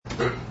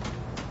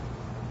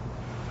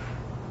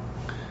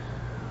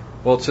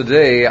Well,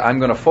 today I'm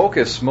going to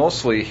focus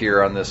mostly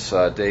here on this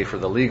day for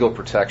the legal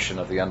protection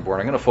of the unborn.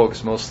 I'm going to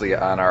focus mostly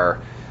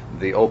on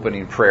the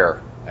opening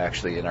prayer,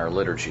 actually, in our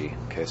liturgy.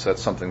 Okay, so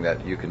that's something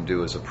that you can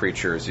do as a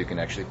preacher, is you can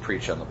actually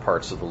preach on the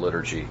parts of the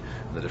liturgy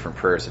and the different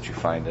prayers that you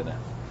find in it.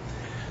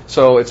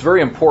 So it's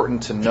very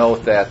important to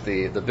note that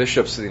the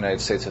bishops of the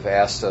United States have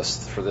asked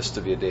us for this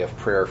to be a day of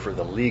prayer for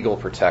the legal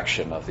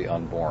protection of the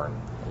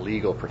unborn.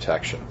 Legal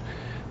protection.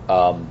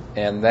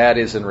 And that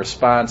is in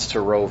response to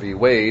Roe v.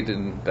 Wade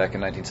back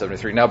in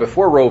 1973. Now,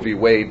 before Roe v.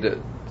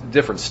 Wade,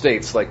 different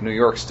states like New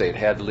York State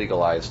had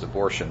legalized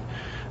abortion.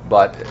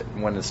 But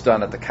when it's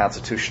done at the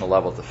constitutional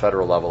level, at the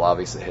federal level,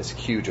 obviously it has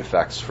huge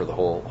effects for the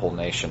whole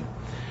nation.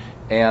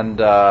 And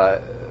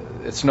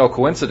it's no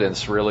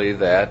coincidence, really,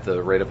 that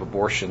the rate of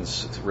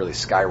abortions really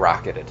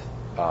skyrocketed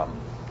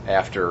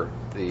after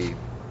the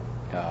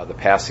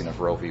passing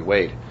of Roe v.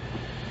 Wade.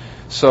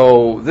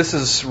 So this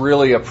is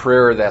really a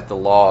prayer that the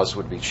laws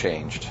would be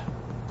changed.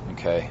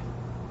 Okay?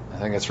 I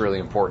think it's really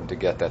important to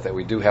get that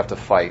we do have to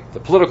fight.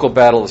 The political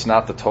battle is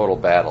not the total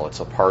battle.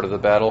 It's a part of the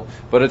battle,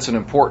 but it's an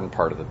important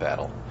part of the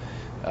battle.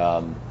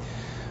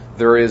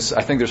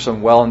 I think there's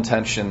some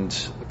well-intentioned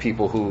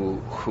people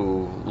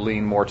who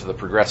lean more to the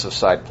progressive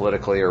side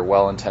politically, or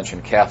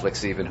well-intentioned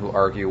Catholics even, who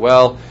argue,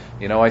 well,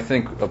 I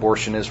think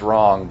abortion is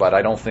wrong, but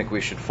I don't think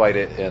we should fight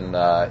it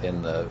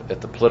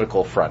at the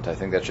political front. I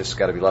think that's just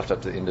got to be left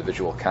up to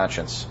individual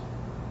conscience.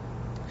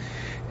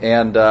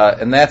 And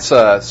that's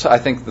so I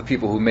think the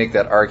people who make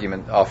that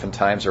argument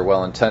oftentimes are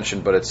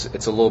well-intentioned, but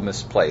it's a little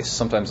misplaced.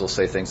 Sometimes they'll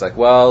say things like,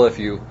 well, if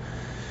you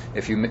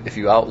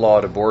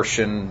outlawed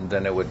abortion,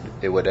 then it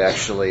wouldn't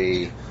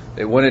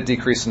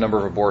decrease the number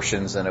of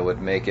abortions, and it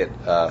would make it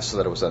so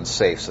that it was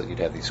unsafe, so that you'd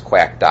have these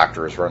quack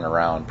doctors running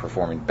around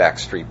performing back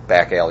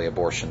alley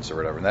abortions or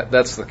whatever. And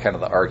that's the kind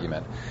of the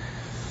argument.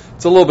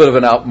 It's a little bit of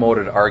an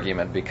outmoded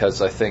argument,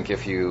 because I think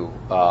if you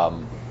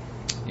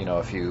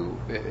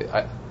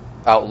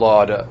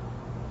outlawed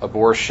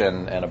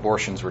abortion and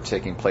abortions were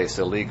taking place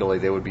illegally,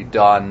 they would be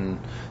done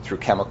through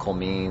chemical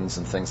means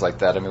and things like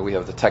that. I mean, we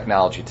have the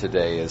technology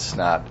today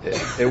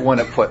it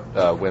wouldn't put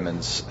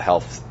women's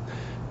health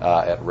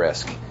at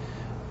risk.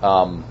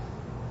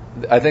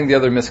 I think the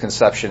other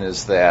misconception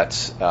is that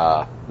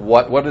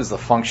what is the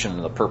function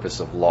and the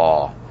purpose of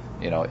law,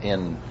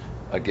 in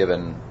a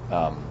given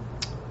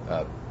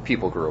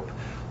people group?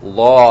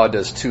 Law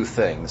does two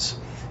things.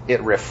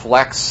 It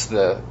reflects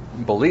the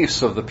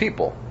beliefs of the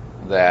people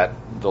that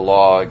the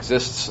law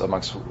exists,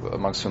 amongst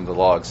whom the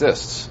law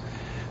exists.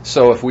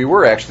 So if we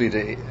were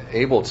actually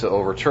able to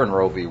overturn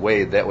Roe v.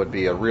 Wade, that would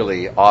be a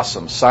really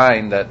awesome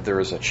sign that there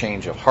is a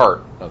change of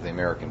heart of the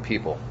American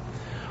people.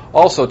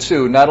 Also,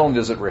 too, not only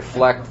does it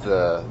reflect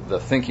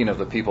the thinking of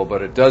the people,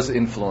 but it does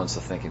influence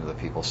the thinking of the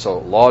people. So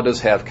law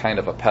does have kind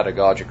of a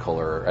pedagogical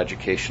or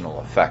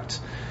educational effect.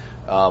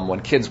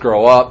 When kids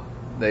grow up,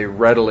 they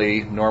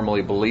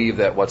normally believe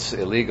that what's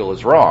illegal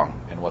is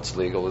wrong and what's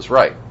legal is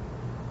right.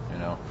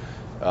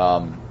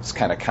 It's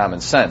kind of common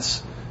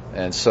sense,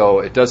 and so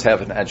it does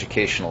have an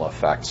educational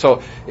effect.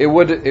 So it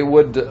would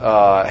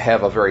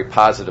have a very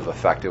positive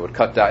effect. It would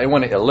cut down. It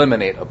wouldn't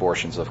eliminate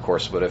abortions, of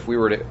course, but if we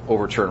were to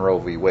overturn Roe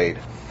v. Wade,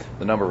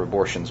 the number of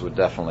abortions would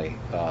definitely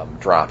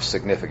drop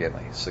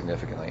significantly,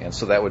 and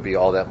so that would be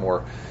all that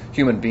more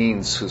human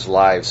beings whose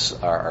lives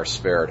are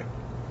spared.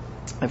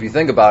 If you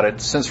think about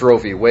it, since Roe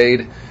v.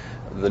 Wade,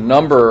 the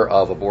number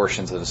of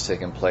abortions that has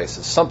taken place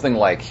is something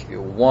like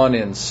 1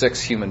 in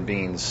 7 human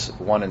beings,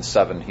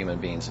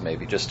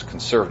 maybe, just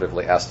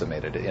conservatively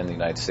estimated, in the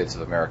United States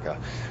of America.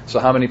 So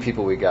how many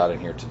people we got in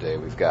here today?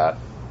 We've got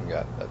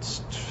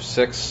that's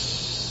 6,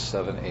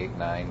 7, 8,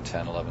 9,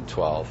 10, 11,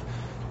 12,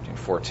 13,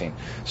 14.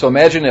 So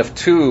imagine if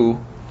two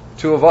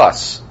of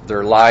us,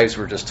 their lives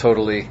were just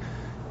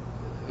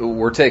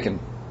were taken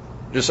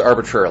just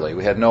arbitrarily.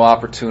 We had no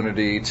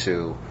opportunity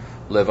to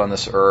live on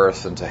this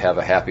earth and to have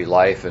a happy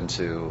life and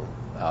to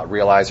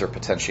realize our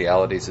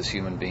potentialities as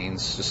human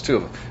beings. Just two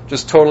of them.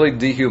 Just totally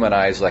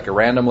dehumanized, like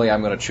randomly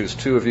I'm going to choose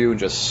 2 of you and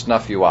just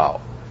snuff you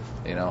out.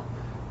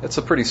 It's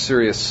a pretty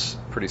serious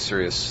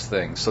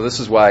thing. So this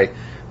is why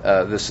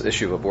this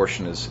issue of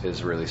abortion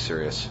is really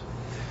serious.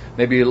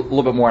 Maybe a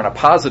little bit more on a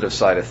positive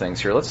side of things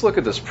here. Let's look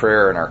at this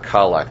prayer in our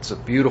collect. It's a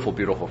beautiful,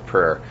 beautiful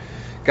prayer.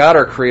 God,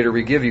 our Creator,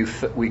 we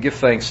give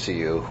thanks to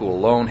you, who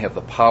alone have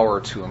the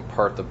power to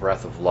impart the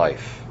breath of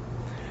life,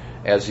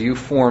 as you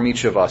form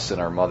each of us in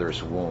our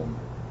mother's womb.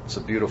 It's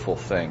a beautiful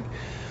thing.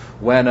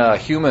 When a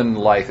human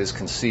life is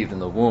conceived in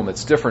the womb,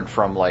 it's different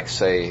from, like,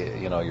 say,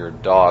 your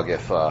dog.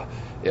 If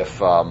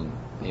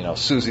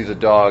Susie the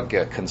dog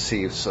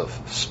conceives of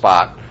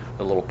Spot,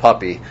 the little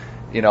puppy,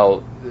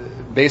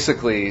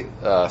 basically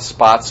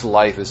Spot's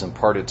life is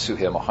imparted to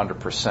him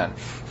 100%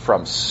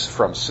 from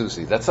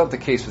Susie. That's not the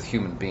case with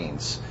human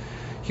beings.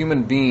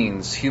 Human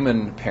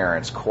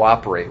parents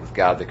cooperate with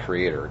God the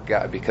Creator,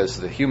 because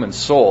the human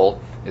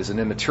soul is an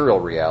immaterial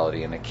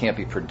reality and it can't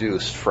be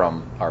produced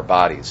from our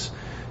bodies.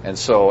 And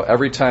so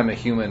every time a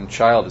human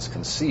child is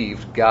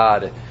conceived,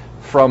 God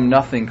from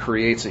nothing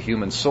creates a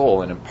human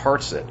soul and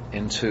imparts it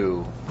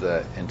into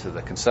the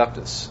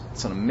conceptus.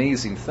 It's an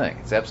amazing thing.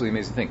 It's an absolutely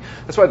amazing thing.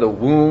 That's why the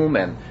womb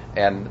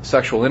and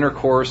sexual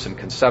intercourse and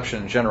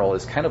conception in general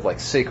is kind of like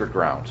sacred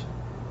ground.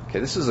 Okay,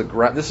 this is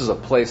a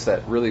place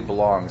that really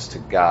belongs to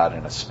God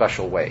in a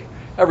special way.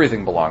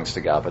 Everything belongs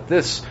to God, but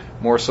this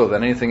more so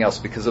than anything else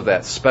because of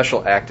that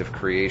special act of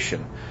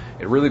creation.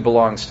 It really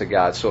belongs to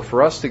God. So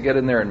for us to get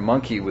in there and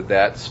monkey with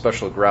that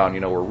special ground,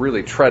 we're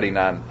really treading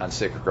on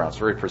sacred ground. It's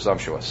very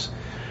presumptuous.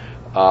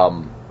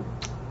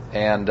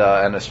 And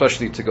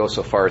especially to go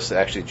so far as to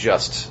actually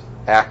just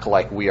act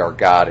like we are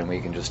God and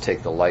we can just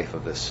take the life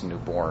of this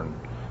newborn,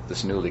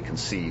 this newly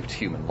conceived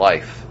human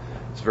life.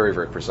 It's very,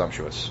 very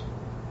presumptuous.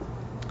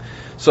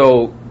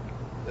 So,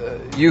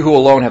 you who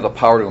alone have the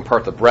power to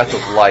impart the breath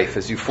of life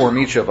as you form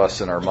each of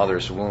us in our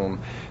mother's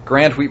womb,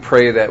 grant, we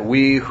pray, that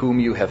we whom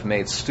you have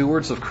made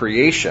stewards of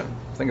creation,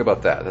 think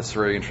about that, that's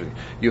very interesting,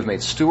 you have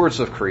made stewards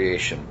of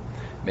creation,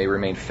 may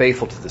remain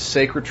faithful to the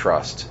sacred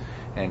trust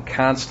and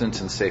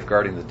constant in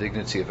safeguarding the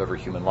dignity of every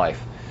human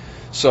life.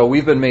 So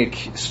we've been made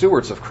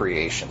stewards of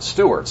creation.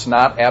 Stewards,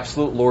 not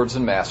absolute lords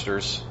and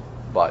masters,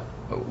 but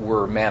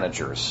we're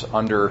managers.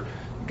 Under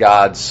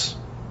God's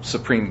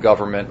supreme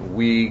government,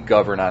 we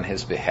govern on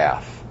His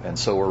behalf. And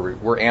so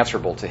we're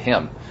answerable to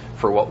Him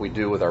for what we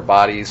do with our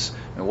bodies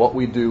and what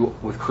we do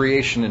with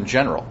creation in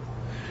general.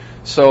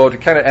 So to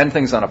kind of end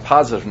things on a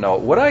positive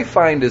note, what I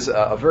find is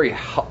a very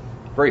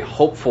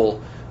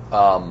hopeful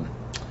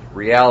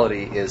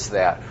reality is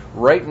that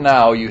right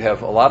now you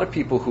have a lot of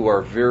people who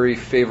are very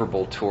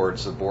favorable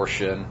towards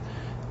abortion.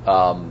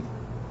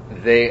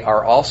 They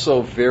are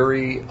also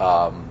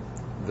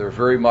they're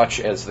very much,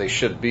 as they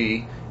should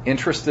be,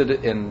 interested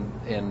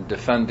in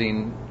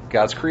defending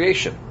God's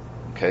creation.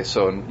 Okay,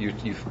 so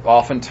you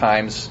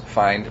oftentimes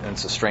find, and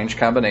it's a strange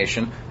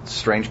combination,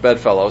 strange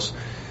bedfellows,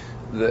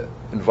 the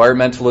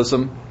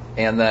environmentalism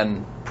and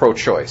then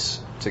pro-choice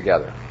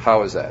together.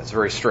 How is that? It's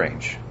very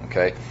strange.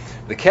 Okay,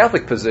 the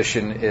Catholic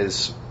position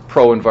is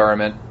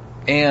pro-environment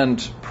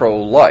and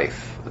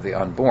pro-life, the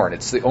unborn.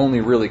 It's the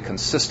only really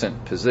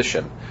consistent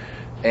position.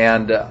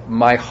 And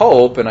my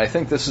hope, and I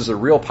think this is a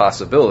real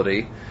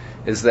possibility,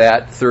 is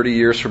that 30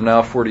 years from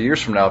now, 40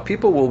 years from now,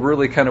 people will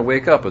really kind of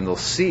wake up and they'll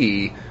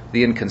see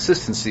the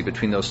inconsistency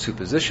between those two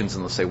positions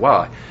and they'll say,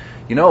 wow,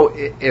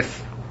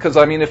 because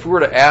if we were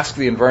to ask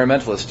the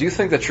environmentalists, do you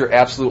think that you're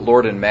absolute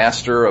Lord and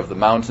Master of the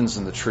mountains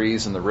and the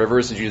trees and the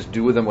rivers, that you just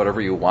do with them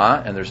whatever you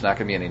want and there's not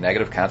going to be any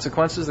negative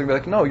consequences? They'd be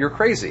like, no, you're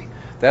crazy.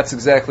 That's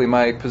exactly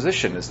my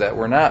position, is that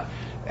we're not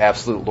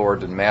absolute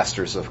Lord and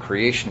Masters of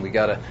creation. We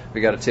gotta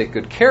take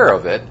good care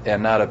of it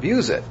and not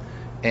abuse it.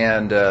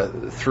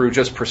 And through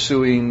just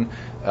pursuing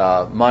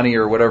money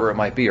or whatever it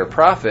might be, or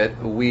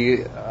profit,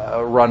 we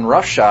run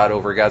roughshod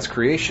over God's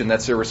creation.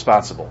 That's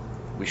irresponsible.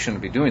 We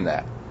shouldn't be doing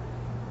that.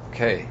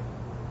 Okay,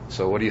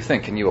 so what do you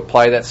think? Can you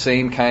apply that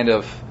same kind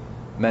of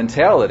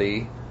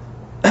mentality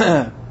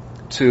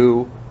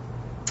to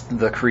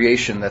the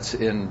creation that's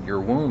in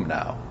your womb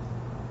now?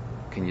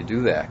 Can you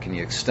do that? Can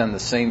you extend the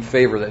same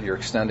favor that you're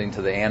extending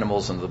to the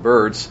animals and the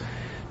birds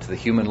to the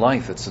human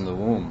life that's in the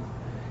womb?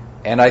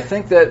 And I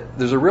think that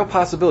there's a real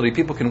possibility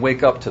people can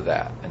wake up to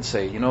that and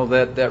say,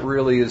 that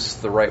really is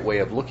the right way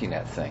of looking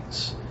at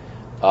things.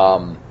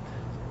 And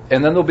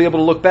then they'll be able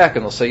to look back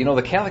and they'll say,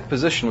 the Catholic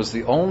position was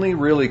the only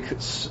really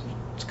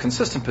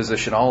consistent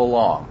position all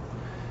along.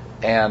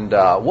 And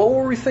what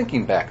were we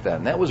thinking back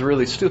then? That was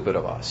really stupid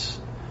of us.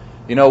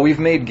 We've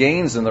made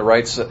gains in the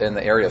rights in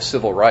the area of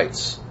civil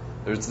rights.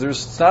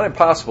 It's not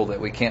impossible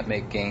that we can't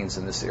make gains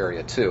in this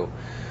area too.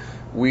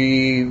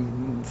 We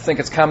think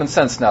it's common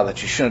sense now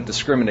that you shouldn't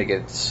discriminate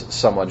against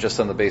someone just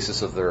on the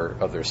basis of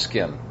their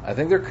skin. I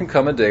think there can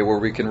come a day where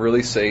we can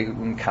really say,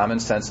 in common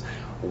sense,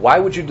 why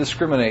would you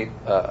discriminate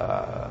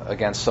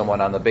against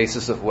someone on the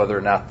basis of whether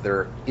or not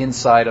they're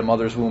inside a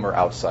mother's womb or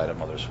outside a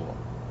mother's womb?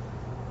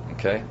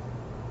 Okay,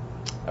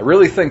 I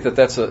really think that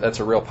that's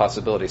a real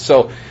possibility.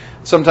 So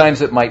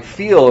sometimes it might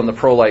feel in the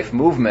pro-life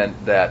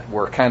movement that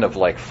we're kind of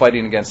like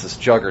fighting against this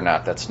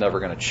juggernaut that's never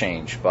going to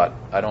change, but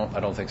I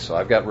don't think so.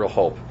 I've got real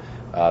hope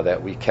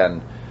that we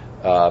can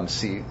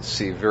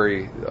see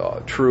very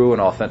true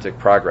and authentic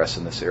progress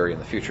in this area in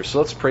the future. So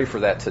let's pray for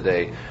that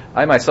today.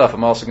 I myself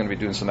am also going to be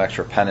doing some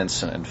extra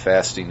penance and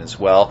fasting as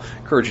well.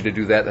 Encourage you to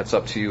do that. That's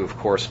up to you, of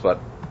course, but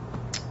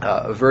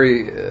at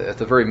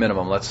the very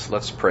minimum,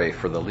 let's pray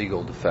for the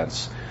legal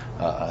defense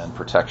and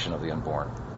protection of the unborn.